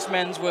first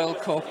Men's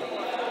World Cup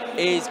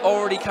is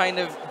already kind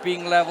of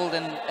being levelled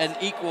and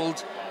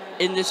equalled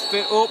in this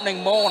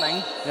opening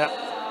morning. Yeah.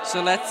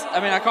 So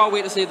I can't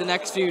wait to see the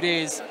next few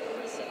days.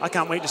 I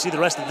can't wait to see the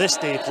rest of this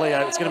day play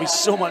out. It's going to be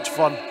so much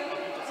fun.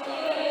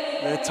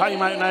 The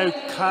timeout now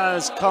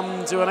has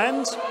come to an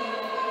end.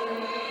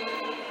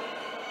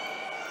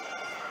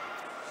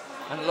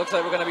 And it looks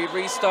like we're going to be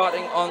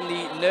restarting on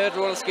the Nerd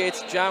Roller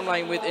Skates jam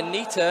line with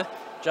Anita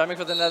jamming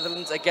for the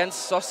Netherlands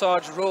against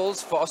Sausage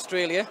Rolls for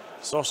Australia.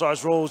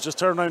 Sausage Rolls just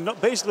turned around,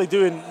 basically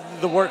doing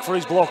the work for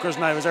his blockers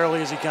now as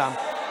early as he can.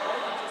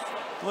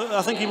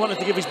 I think he wanted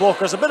to give his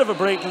blockers a bit of a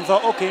break and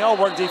thought, okay, I'll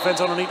work defense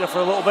on Anita for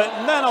a little bit,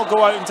 and then I'll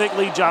go out and take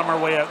lead jammer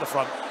way out the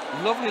front.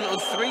 Lovely little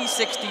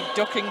 360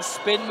 ducking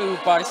spin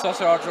move by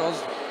Sausage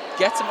Rolls.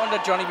 Gets him under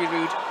Johnny B.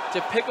 Rude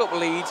to pick up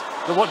lead.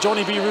 But what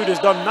Johnny B. Rude has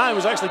done now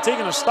is actually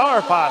taken a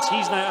star pass.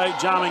 He's now out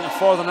jamming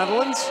for the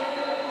Netherlands.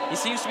 He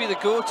seems to be the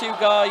go-to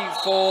guy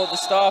for the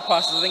star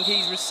passes. I think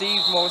he's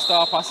received more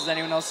star passes than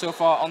anyone else so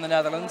far on the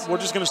Netherlands. We're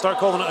just going to start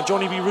calling it a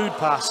Johnny B. Rude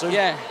pass soon.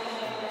 Yeah.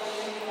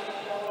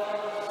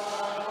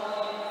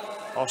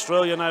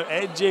 Australia now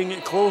edging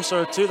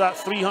closer to that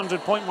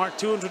 300-point mark,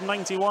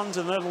 291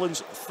 to the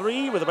Netherlands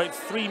 3, with about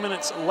 3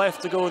 minutes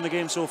left to go in the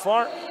game so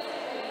far.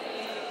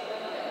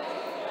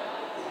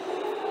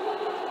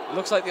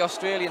 Looks like the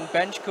Australian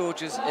bench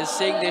coach is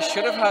saying they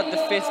should have had the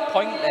 5th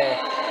point there,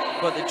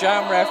 but the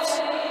jam refs,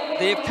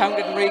 they've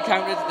counted and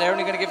recounted. They're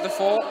only going to give the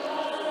 4.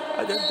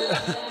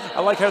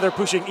 I like how they're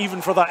pushing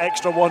even for that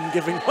extra one,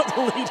 given what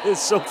the lead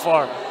is so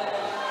far.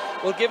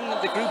 Well, given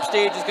that the group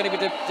stage is going to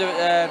be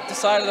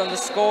decided on the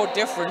score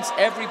difference,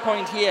 every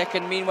point here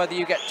can mean whether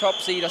you get top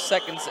seed or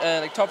second,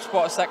 like top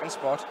spot or second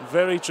spot.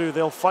 Very true.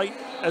 They'll fight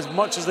as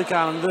much as they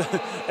can.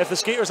 If the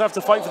skaters have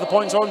to fight for the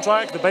points on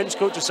track, the bench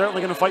coach is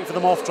certainly going to fight for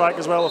them off track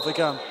as well if they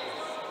can.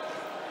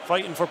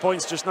 Fighting for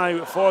points just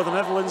now for the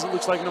Netherlands. It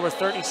looks like number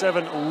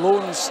 37,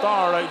 Lone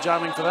Star, out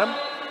jamming for them.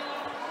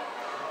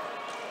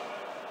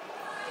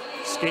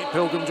 Skate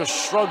Pilgrim just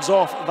shrugs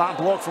off that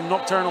block from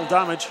Nocturnal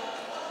Damage.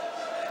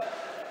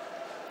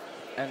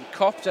 And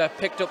Copter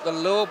picked up the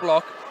low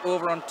block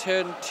over on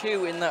turn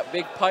 2 in that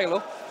big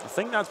pile-up. I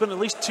think that's been at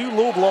least 2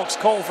 low blocks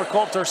called for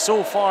Copter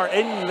so far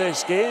in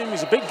this game.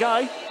 He's a big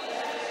guy.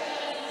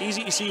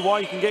 Easy to see why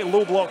you can get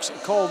low blocks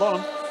called on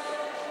him.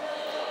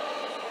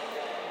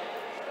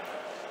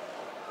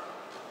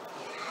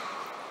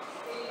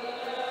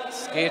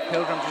 Skate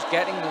Pilgrim just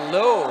getting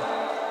low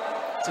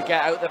to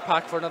get out the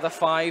pack for another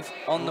 5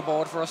 on the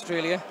board for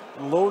Australia.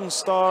 Lone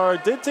Star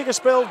did take a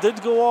spell, did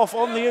go off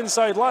on the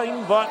inside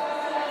line, but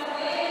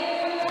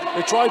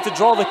they tried to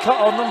draw the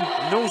cut on them.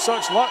 No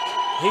such luck.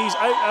 He's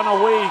out and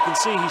away. You can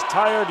see he's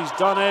tired, he's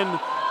done in.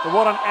 But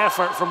what an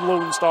effort from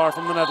Lone Star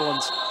from the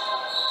Netherlands.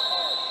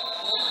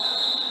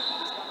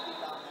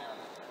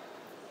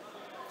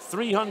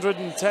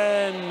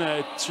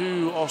 310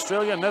 to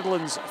Australia.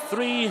 Netherlands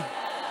 3.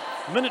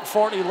 Minute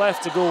 40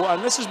 left to go,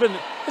 and this has been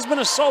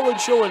a solid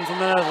showing from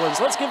the Netherlands.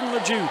 Let's give them their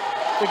due.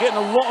 They're getting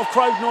a lot of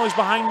crowd noise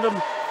behind them.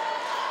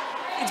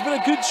 It's been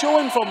a good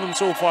showing from them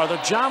so far. Their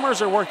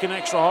jammers are working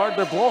extra hard.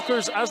 Their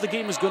blockers, as the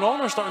game has gone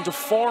on, are starting to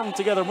form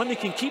together. When they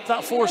can keep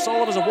that 4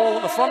 solid as a wall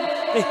at the front,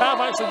 they have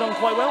actually done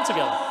quite well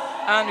together.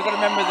 And you've got to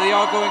remember they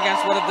are going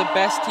against one of the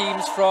best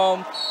teams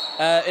from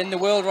in the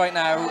world right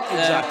now.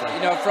 Exactly.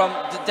 You know, from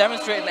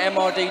demonstrating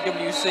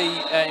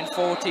MRDWC in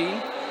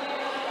 14.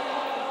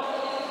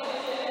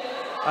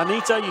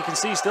 Anita, you can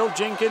see, still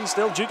jinking,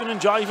 still juking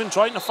and jiving,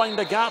 trying to find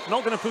a gap,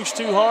 not going to push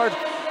too hard.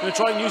 Going to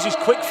try and use his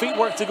quick feet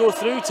work to go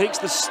through, takes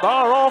the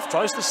star off,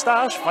 tries to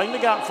stash, find a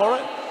gap for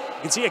it.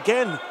 You can see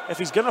again, if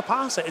he's going to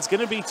pass it, it's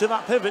going to be to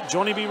that pivot,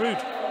 Johnny B. Rude.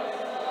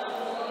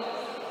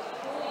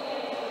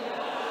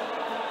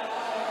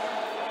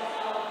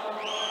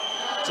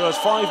 So as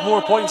 5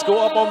 more points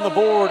go up on the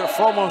board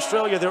from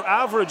Australia, they're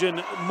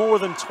averaging more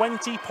than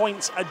 20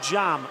 points a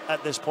jam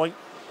at this point.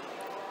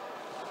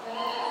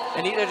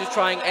 Anita just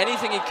trying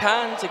anything he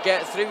can to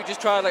get through. He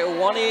just tried like a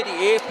 180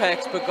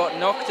 apex, but got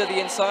knocked to the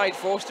inside,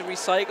 forced to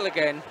recycle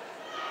again.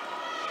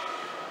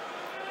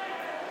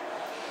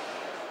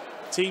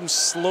 Teams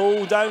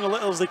slow down a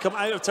little as they come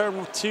out of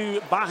Terminal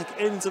 2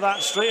 back into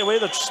that straight away.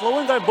 They're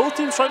slowing down. Both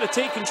teams trying to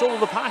take control of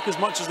the pack as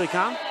much as they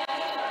can.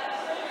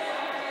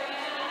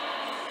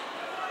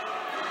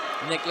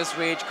 Nicholas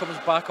Rage comes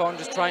back on,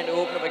 just trying to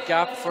open up a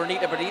gap for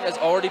Anita, but Anita's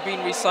already been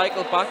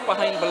recycled back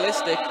behind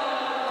Ballistic.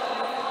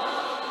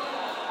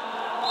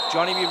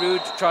 Johnny B.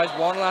 Rude tries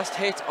one last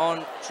hit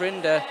on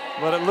Trinder.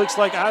 But it looks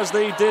like as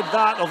they did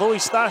that, although he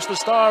stashed the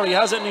star, he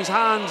has it in his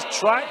hands.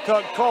 Track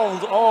cut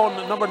called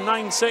on number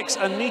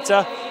 9-6,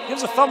 Anita.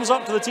 Gives a thumbs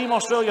up to the Team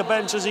Australia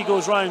bench as he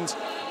goes round.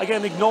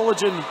 Again,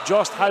 acknowledging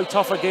just how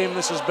tough a game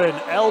this has been.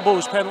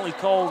 Elbows penalty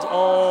called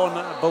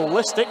on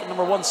Ballistic,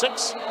 number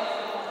 1-6.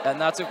 And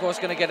that's, of course,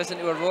 going to get us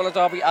into a roller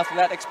derby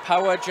athletics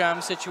power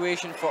jam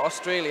situation for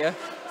Australia.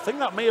 I think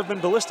that may have been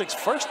Ballistic's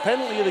first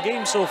penalty of the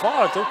game so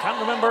far. I can't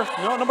remember.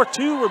 No, number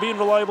 2, we're being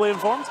reliably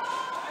informed.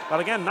 But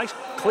again, nice,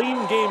 clean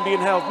game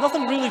being held.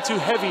 Nothing really too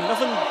heavy,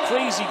 nothing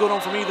crazy going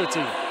on from either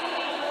team.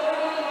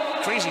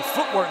 Crazy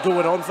footwork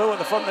going on, though, at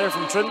the front there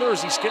from Trinder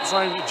as he skips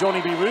around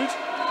Johnny B. Rude.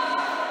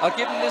 I'll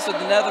give them this with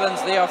the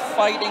Netherlands. They are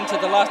fighting to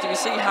the last. You can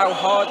see how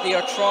hard they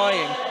are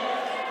trying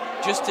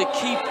just to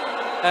keep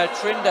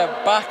Trinder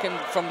back and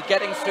from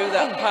getting through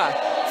that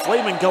pack.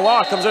 Flaming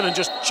Galar comes in and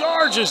just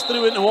charges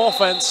through into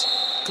offense.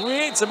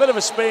 Creates a bit of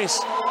a space,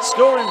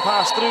 scoring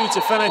pass through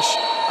to finish,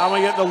 and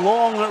we get the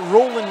long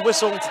rolling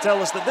whistle to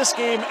tell us that this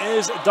game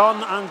is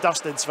done and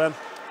dusted, Sven.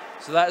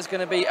 So that is going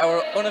to be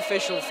our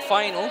unofficial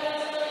final.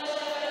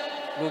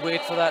 We'll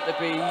wait for that to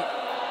be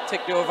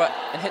ticked over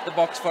and hit the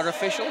box for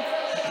official.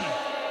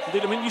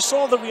 Indeed, I mean, you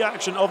saw the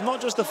reaction of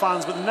not just the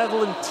fans, but the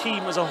Netherlands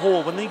team as a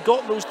whole when they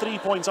got those 3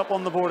 points up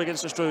on the board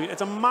against Australia.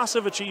 It's a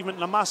massive achievement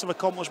and a massive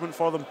accomplishment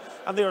for them,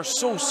 and they are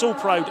so, so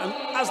proud, and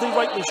as they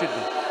rightly should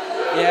be.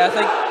 Yeah, I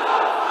think,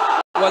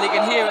 well, you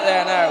can hear it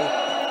there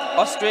now.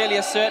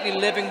 Australia certainly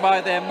living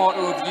by their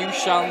motto of "you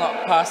shall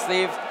not pass."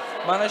 They've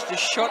managed to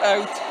shut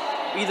out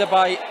either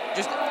by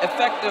just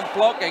effective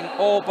blocking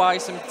or by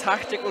some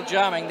tactical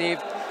jamming.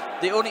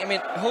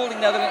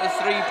 Holding Netherlands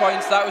to 3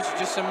 points, that was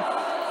just some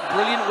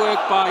brilliant work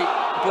by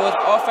both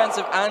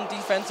offensive and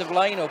defensive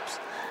lineups,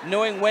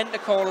 knowing when to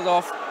call it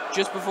off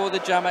just before the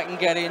jammer can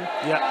get in,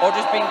 or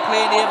just being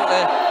plain able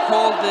to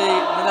hold the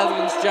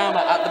Netherlands jammer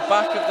at the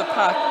back of the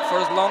pack for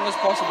as long as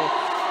possible.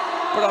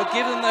 But I'll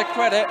give them their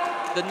credit,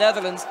 the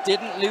Netherlands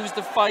didn't lose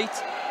the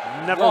fight.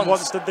 Never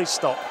once did they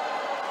stop.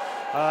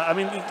 I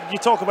mean, you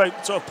talk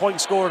about sort of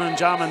point scoring and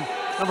jamming.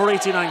 Number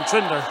 89,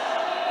 Trinder,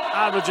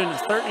 averaging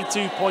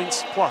 32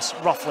 points plus,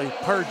 roughly,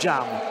 per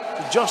jam.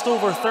 Just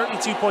over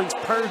 32 points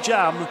per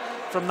jam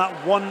from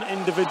that one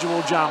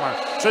individual jammer.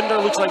 Trinder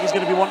looks like he's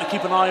going to be one to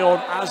keep an eye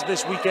on as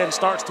this weekend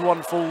starts to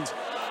unfold.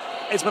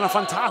 It's been a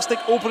fantastic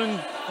opening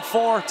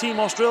for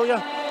Team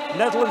Australia.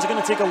 Netherlands are going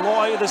to take a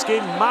lot out of this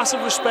game.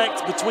 Massive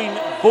respect between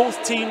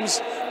both teams.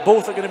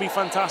 Both are going to be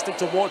fantastic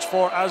to watch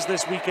for as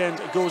this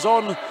weekend goes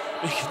on.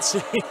 You can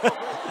see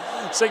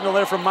signal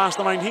there from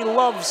Mastermind. He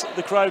loves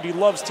the crowd. He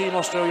loves Team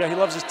Australia. He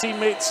loves his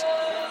teammates.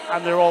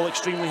 And they're all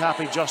extremely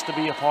happy just to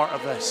be a part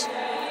of this.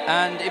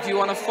 And if you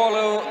want to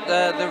follow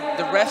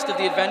the rest of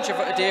the adventure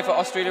for today for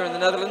Australia and the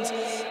Netherlands,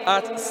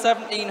 at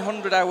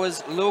 1700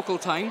 hours local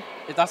time,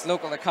 if that's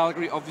local to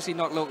Calgary, obviously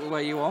not local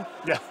where you are.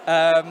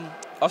 Yeah.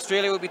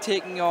 Australia will be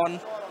taking on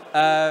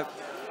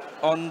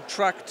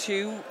track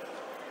 2.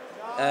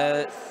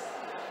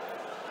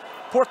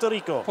 Puerto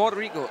Rico. Puerto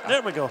Rico.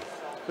 There we go.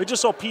 We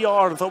just saw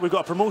PR and thought we've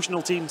got a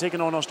promotional team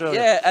taking on Australia.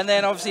 Yeah, and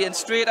then obviously, and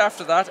straight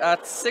after that,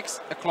 at 6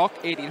 o'clock,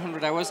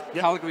 1800 hours,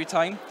 Calgary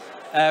time,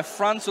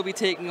 France will be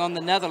taking on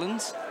the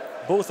Netherlands.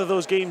 Both of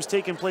those games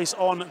taking place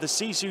on the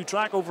Sisu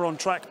track over on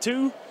track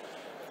 2.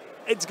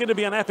 It's going to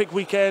be an epic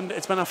weekend.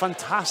 It's been a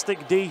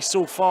fantastic day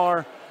so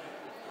far.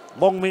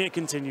 Long may it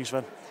continue,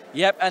 Sven.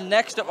 Yep, and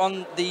next up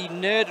on the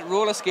Nerd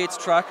Roller Skates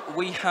track,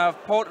 we have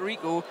Puerto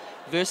Rico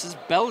versus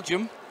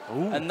Belgium.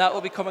 Ooh. And that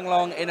will be coming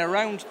along in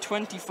around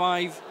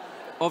 25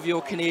 of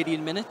your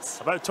Canadian minutes.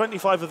 About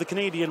 25 of the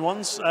Canadian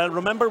ones.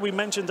 Remember, we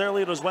mentioned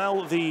earlier as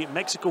well the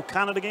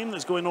Mexico-Canada game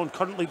that's going on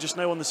currently just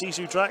now on the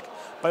Sisu track.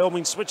 By all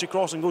means, switch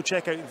across and go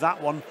check out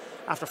that one.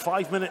 After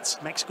 5 minutes,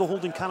 Mexico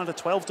holding Canada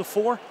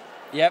 12-4.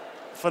 Yep.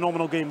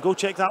 Phenomenal game. Go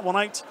check that one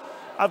out.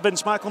 I've been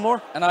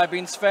Smacklemore. And I've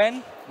been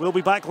Sven. We'll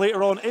be back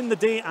later on in the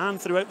day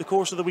and throughout the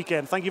course of the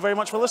weekend. Thank you very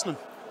much for listening.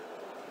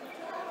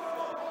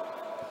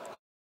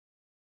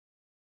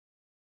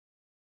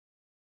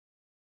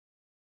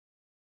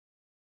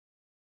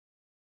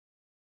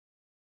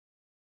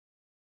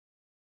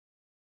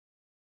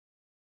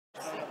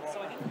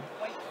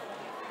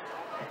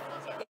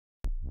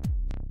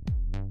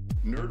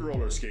 Nerd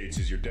Roller Skates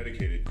is your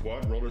dedicated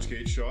quad roller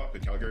skate shop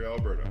in Calgary,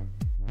 Alberta.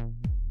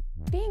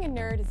 Being a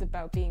nerd is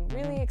about being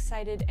really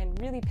excited and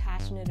really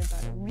passionate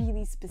about a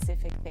really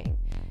specific thing.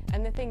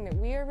 And the thing that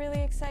we are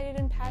really excited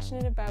and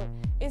passionate about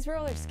is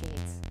roller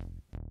skates.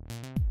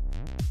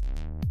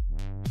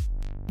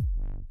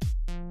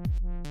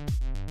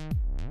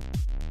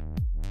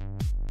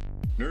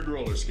 Nerd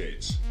Roller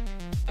Skates.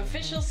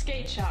 Official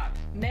skate shop,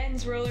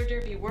 Men's Roller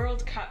Derby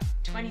World Cup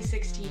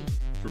 2016.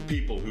 For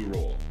people who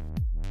roll.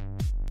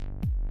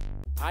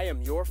 I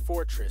am your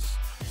fortress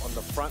on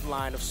the front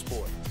line of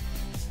sport.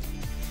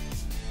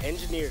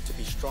 Engineered to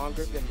be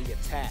stronger than the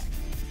attack.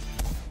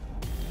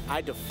 I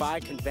defy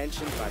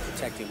convention by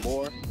protecting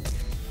more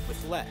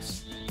with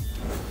less.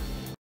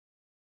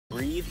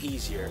 Breathe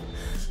easier,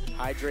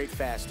 hydrate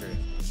faster,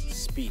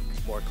 speak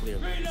more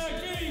clearly.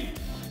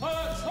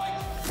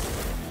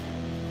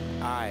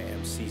 I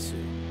am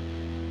Sisu,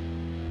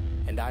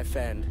 and I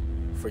fend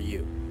for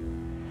you.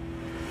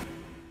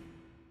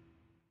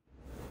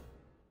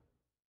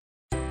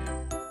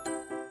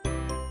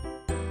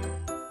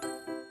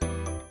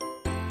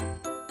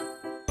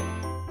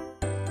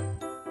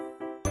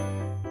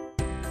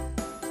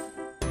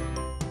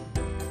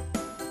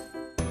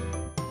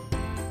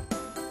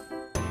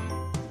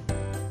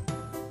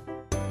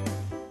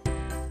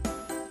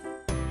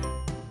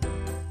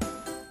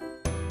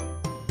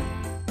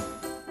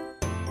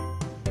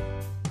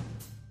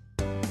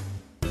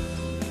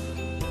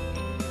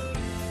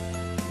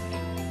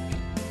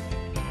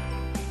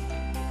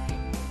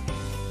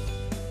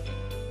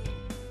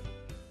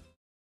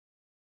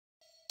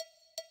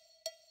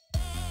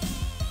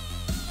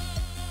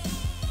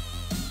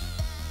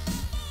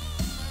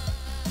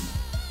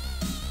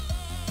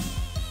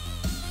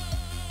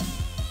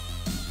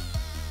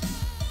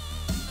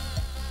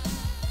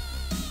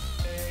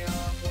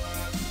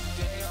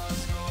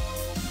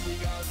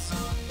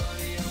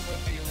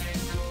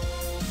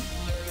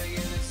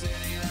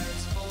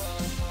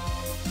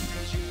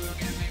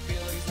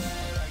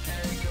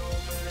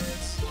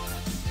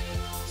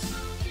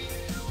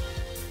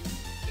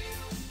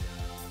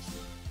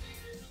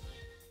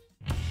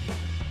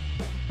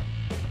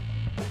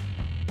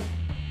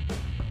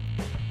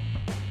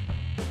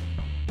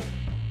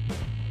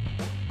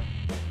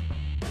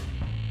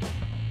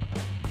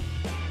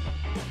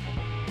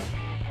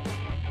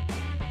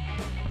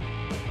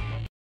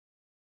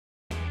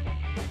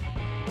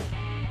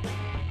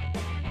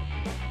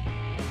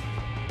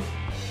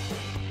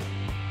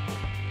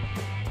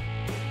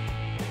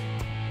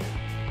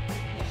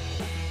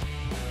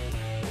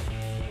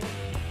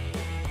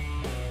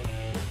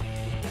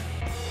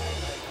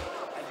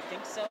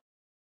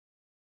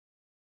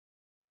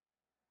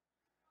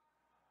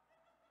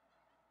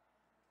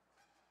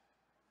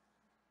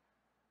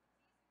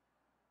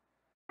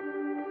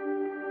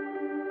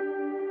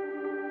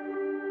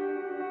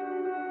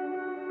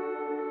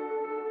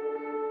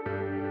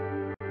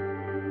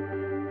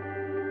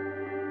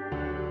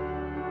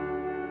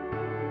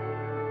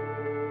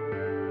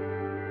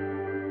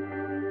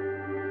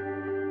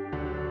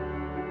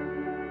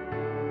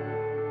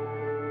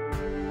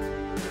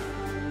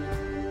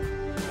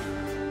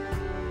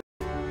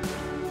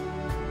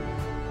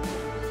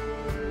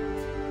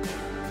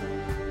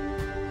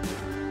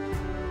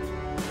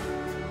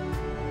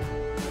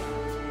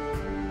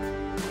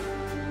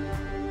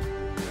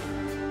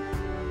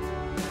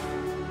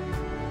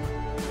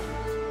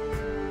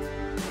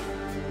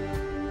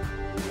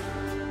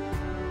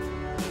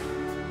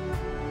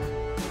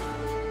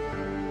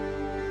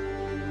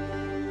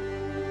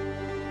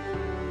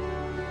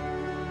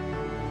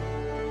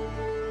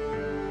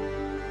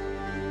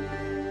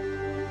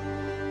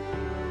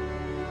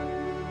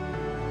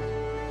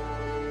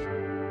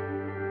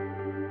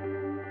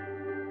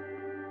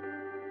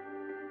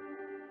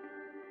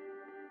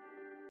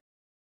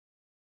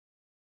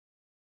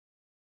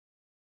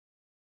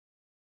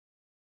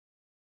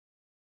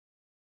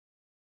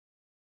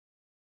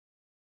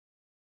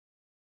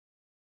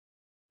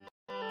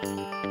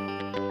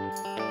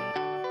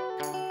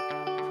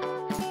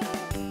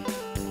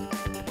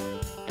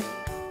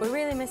 We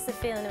really miss the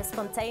feeling of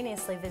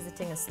spontaneously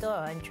visiting a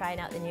store and trying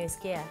out the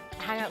newest gear.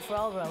 A hangout for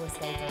all roller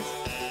skaters.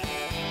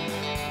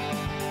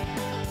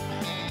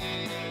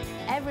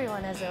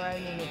 Everyone has their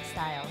own unique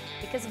style.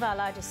 Because of our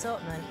large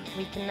assortment,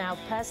 we can now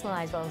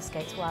personalise roller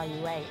skates while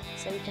you wait,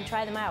 so you can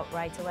try them out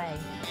right away.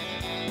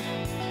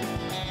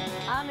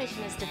 Our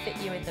mission is to fit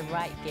you with the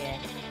right gear,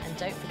 and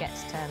don't forget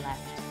to turn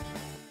left.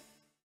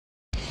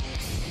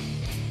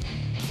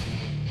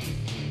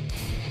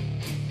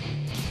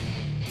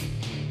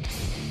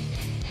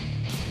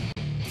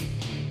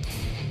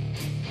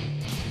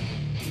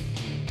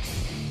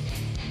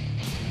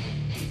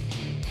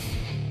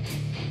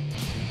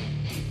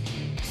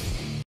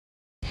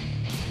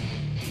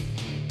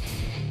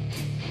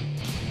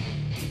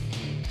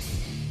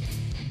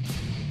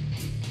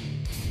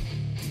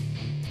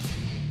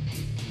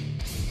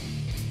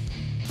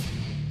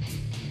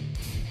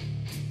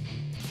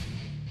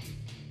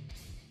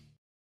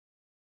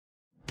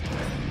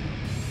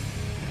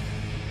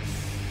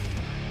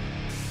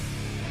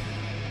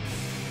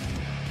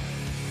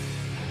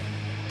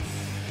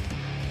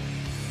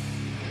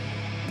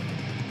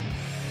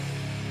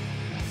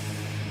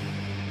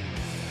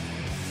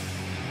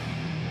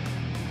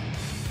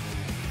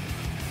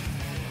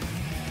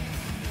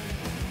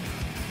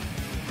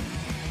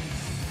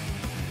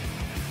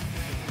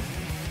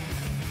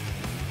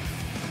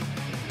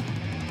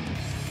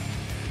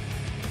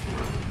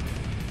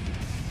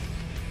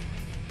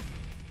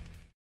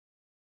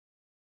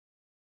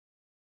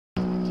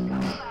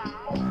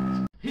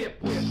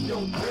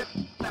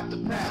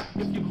 the pack.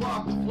 If you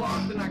block the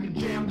flock, then I can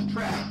jam the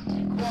track.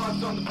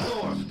 Quads on the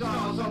floor,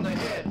 styles on the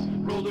head.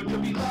 Roller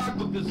derby log,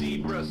 what the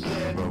zebra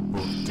said.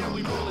 Yeah,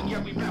 we rollin',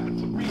 yeah, we rapping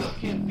for real.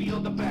 Can't feel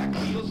the back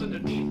wheels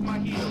underneath my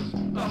heels.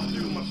 Up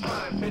through my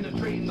spine,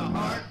 penetrating the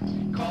heart.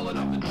 Calling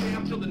up the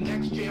jam till the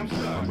next jam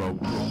starts.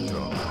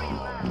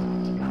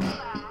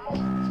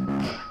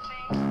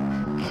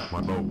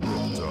 My boat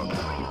broke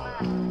up.